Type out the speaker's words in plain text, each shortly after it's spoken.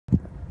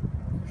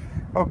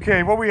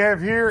Okay, what we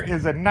have here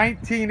is a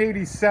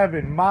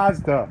 1987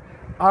 Mazda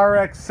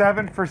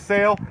RX7 for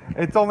sale.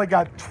 It's only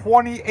got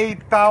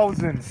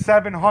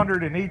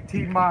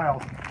 28,718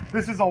 miles.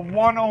 This is a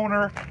one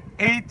owner,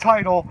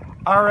 A-title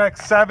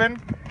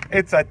RX7.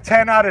 It's a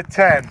 10 out of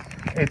 10.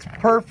 It's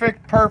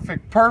perfect,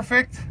 perfect,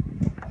 perfect.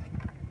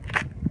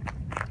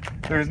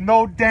 There's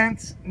no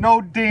dents,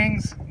 no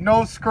dings,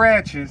 no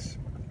scratches.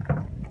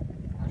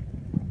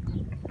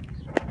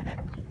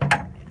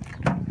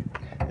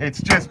 It's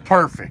just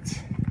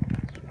perfect.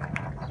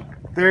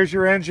 There's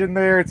your engine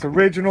there. It's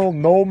original,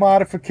 no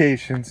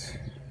modifications.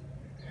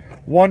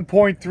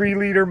 1.3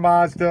 liter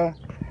Mazda.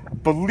 I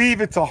believe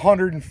it's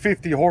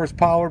 150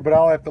 horsepower, but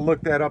I'll have to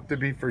look that up to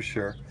be for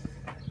sure.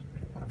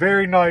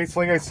 Very nice.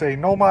 Like I say,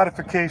 no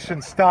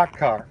modification, stock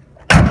car.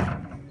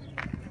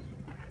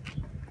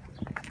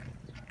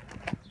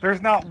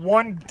 There's not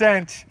one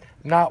dent,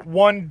 not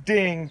one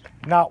ding,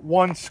 not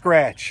one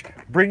scratch.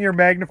 Bring your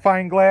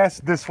magnifying glass.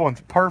 This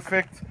one's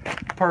perfect,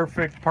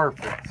 perfect,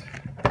 perfect.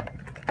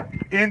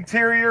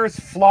 Interior is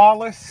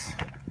flawless.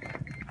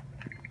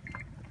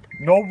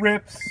 No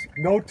rips,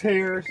 no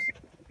tears,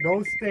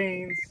 no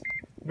stains,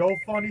 no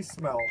funny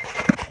smell.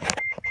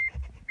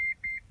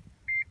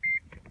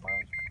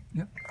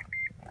 Yep.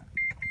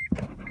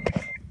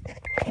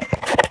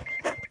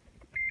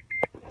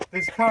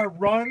 This car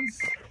runs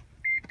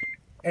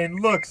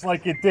and looks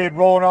like it did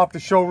rolling off the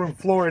showroom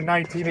floor in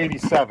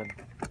 1987.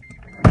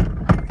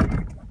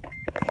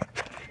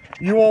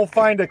 You won't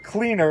find a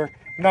cleaner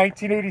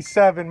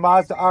 1987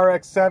 Mazda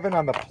RX-7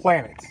 on the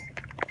planet.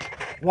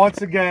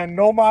 Once again,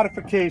 no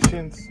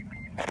modifications,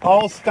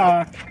 all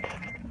stock.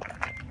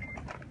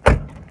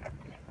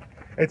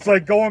 It's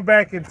like going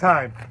back in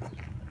time.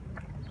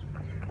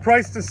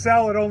 Price to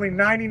sell at only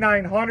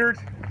 $9,900.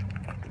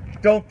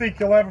 Don't think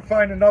you'll ever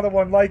find another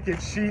one like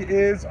it. She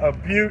is a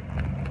beaut.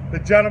 The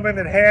gentleman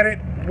that had it,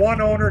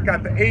 one owner,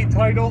 got the A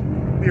title.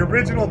 The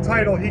original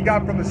title he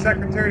got from the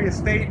Secretary of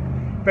State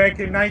back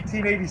in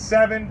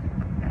 1987.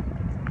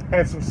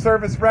 Has some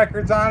service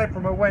records on it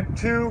from it went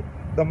to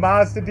the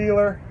Mazda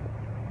dealer.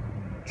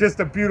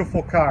 Just a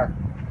beautiful car.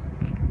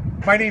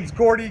 My name's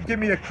Gordy. Give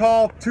me a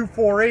call,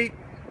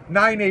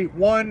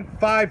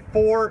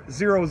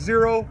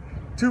 248-981-5400.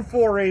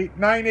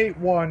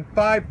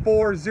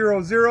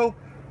 248-981-5400.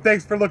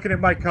 Thanks for looking at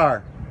my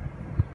car.